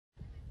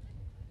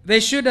They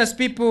should, as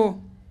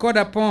people called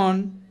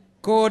upon,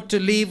 called to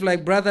live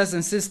like brothers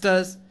and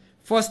sisters,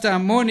 foster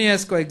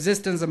harmonious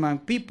coexistence among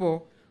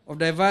people of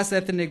diverse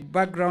ethnic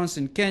backgrounds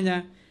in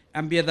Kenya,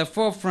 and be at the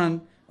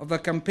forefront of the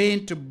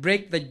campaign to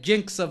break the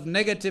jinx of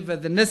negative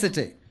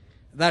ethnicity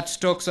that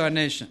stalks our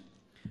nation.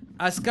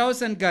 As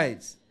scouts and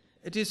guides,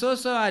 it is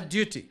also our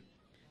duty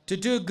to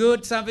do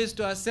good service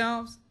to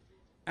ourselves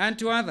and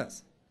to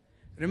others.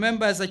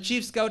 Remember, as the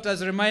Chief Scout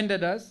has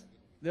reminded us,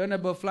 the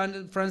Honorable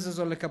Francis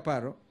Ole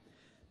Kaparo,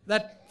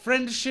 that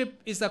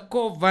friendship is a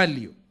core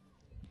value.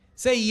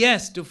 Say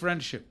yes to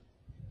friendship.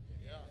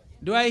 Yeah.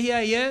 Do I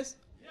hear yes?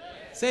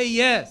 Yes. Say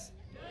yes.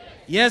 Yes.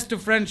 Yes to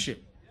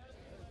friendship.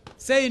 Yes.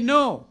 Say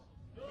no.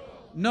 No.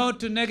 No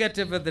to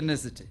negative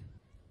ethnicity.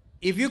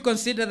 If you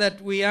consider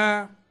that we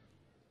are,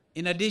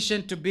 in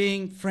addition to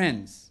being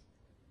friends,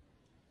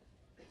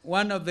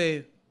 one of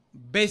the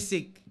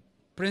basic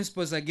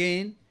principles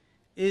again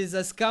is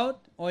a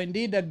scout, or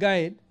indeed a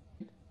guide,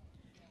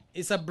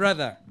 is a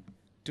brother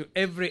to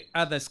every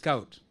other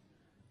scout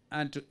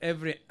and to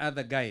every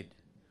other guide.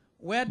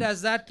 Where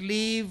does that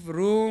leave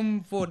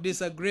room for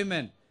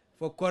disagreement,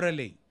 for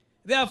quarreling?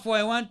 Therefore,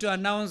 I want to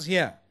announce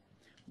here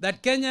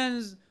that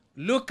Kenyans,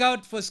 look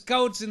out for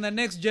scouts in the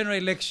next general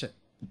election.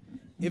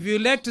 If you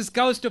elect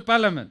scouts to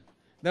parliament,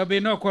 there'll be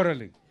no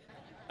quarreling.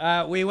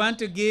 We want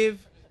to give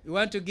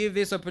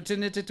this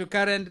opportunity to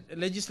current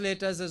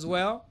legislators as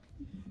well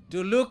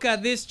to look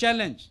at this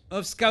challenge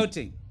of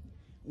scouting,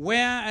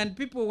 and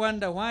people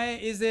wonder, why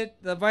is it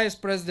the Vice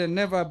President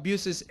never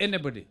abuses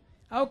anybody?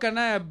 How can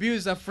I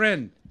abuse a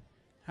friend?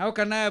 How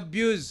can I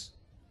abuse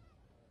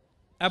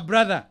a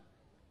brother?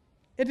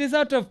 It is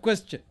out of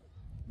question.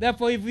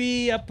 Therefore, if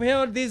we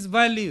uphold these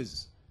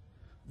values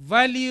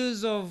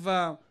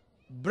of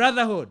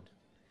brotherhood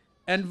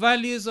and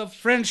values of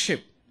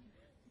friendship,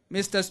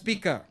 Mr.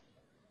 Speaker,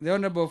 the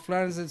Honorable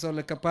Francis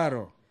Ole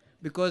Kaparo,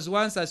 because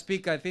once a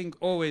speaker, I think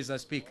always a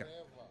speaker.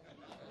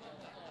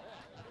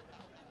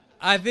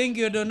 I think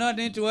you do not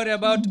need to worry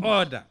about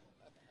order.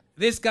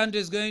 This country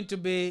is going to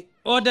be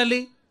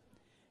orderly,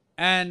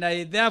 and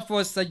I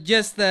therefore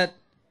suggest that,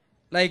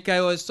 like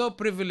I was so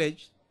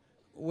privileged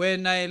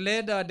when I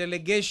led our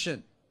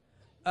delegation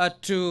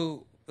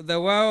to the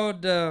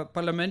World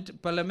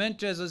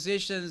Parliamentary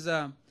Association's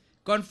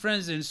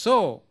conference in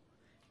Seoul,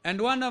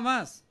 and one of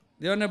us,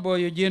 the Honorable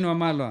Eugene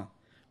Wamalwa,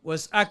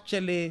 was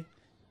actually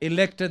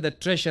elected the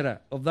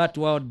treasurer of that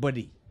world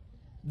body.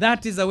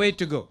 That is the way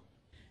to go.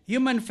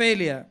 Human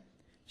failure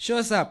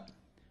shows up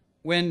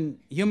when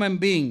human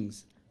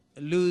beings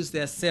lose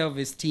their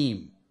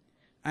self-esteem.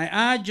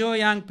 I urge all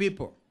young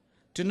people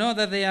to know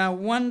that they are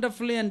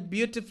wonderfully and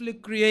beautifully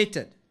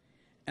created,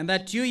 and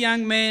that you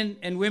young men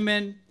and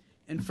women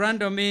in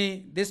front of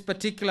me this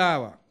particular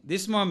hour,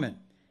 this moment,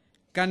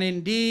 can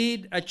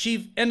indeed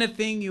achieve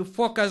anything you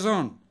focus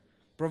on,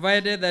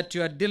 provided that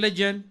you are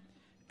diligent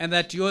and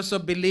that you also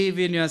believe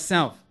in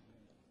yourself,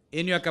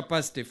 in your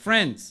capacity.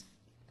 Friends,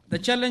 the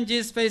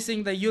challenges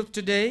facing the youth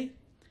today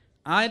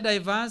are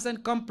diverse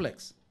and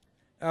complex,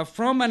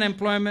 from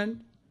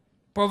unemployment,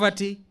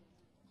 poverty,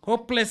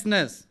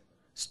 hopelessness,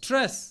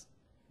 stress,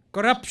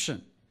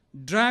 corruption,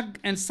 drug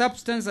and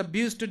substance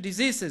abuse to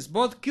diseases,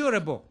 both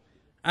curable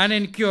and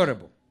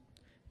incurable.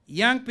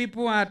 Young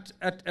people are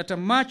at a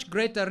much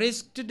greater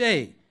risk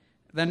today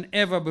than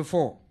ever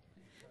before.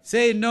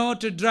 Say no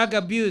to drug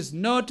abuse,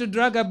 no to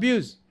drug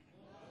abuse,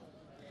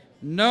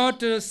 no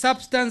to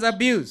substance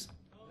abuse.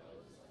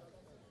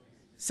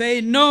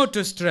 Say no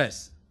to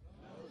stress.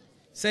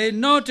 Say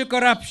no to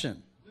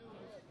corruption.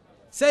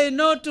 Say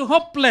no to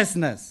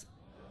hopelessness.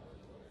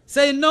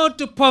 Say no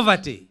to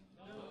poverty.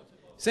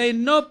 Say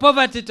no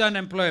poverty to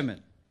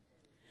unemployment.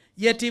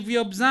 Yet if you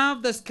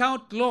observe the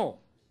Scout law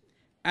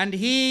and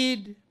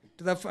heed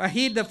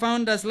the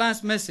founder's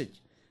last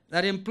message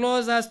that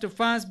implores us to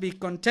first be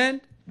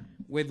content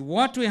with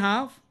what we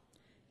have,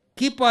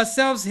 keep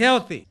ourselves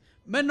healthy.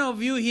 Many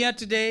of you here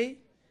today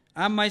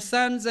are my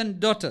sons and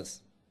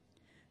daughters.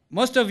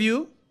 Most of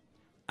you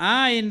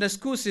are in the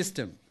school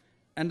system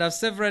and have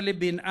severally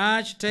been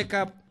urged to take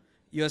up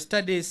your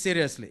studies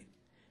seriously.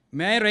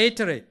 May I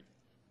reiterate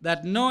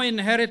that no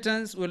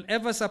inheritance will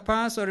ever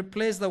surpass or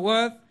replace the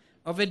worth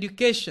of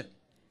education,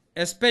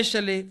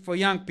 especially for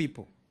young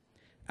people.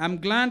 I'm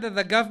glad that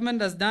the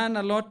government has done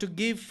a lot to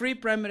give free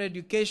primary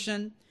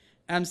education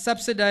and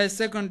subsidize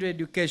secondary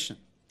education.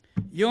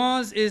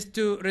 Yours is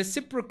to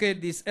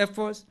reciprocate these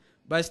efforts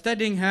by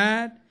studying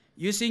hard,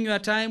 using your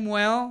time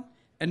well,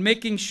 and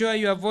making sure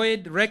you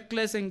avoid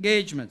reckless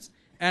engagements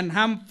and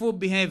harmful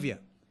behavior.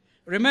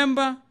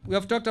 Remember, we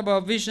have talked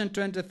about Vision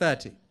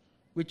 2030,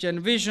 which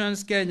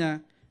envisions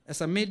Kenya as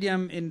a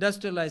medium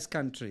industrialized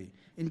country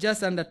in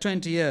just under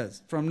 20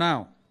 years from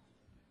now.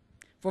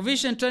 For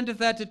Vision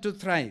 2030 to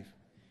thrive,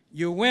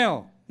 you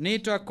will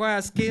need to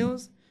acquire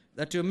skills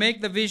that will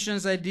make the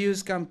vision's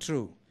ideals come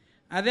true.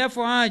 I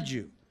therefore urge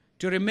you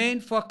to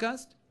remain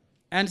focused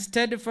and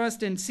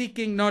steadfast in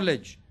seeking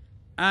knowledge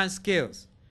and skills.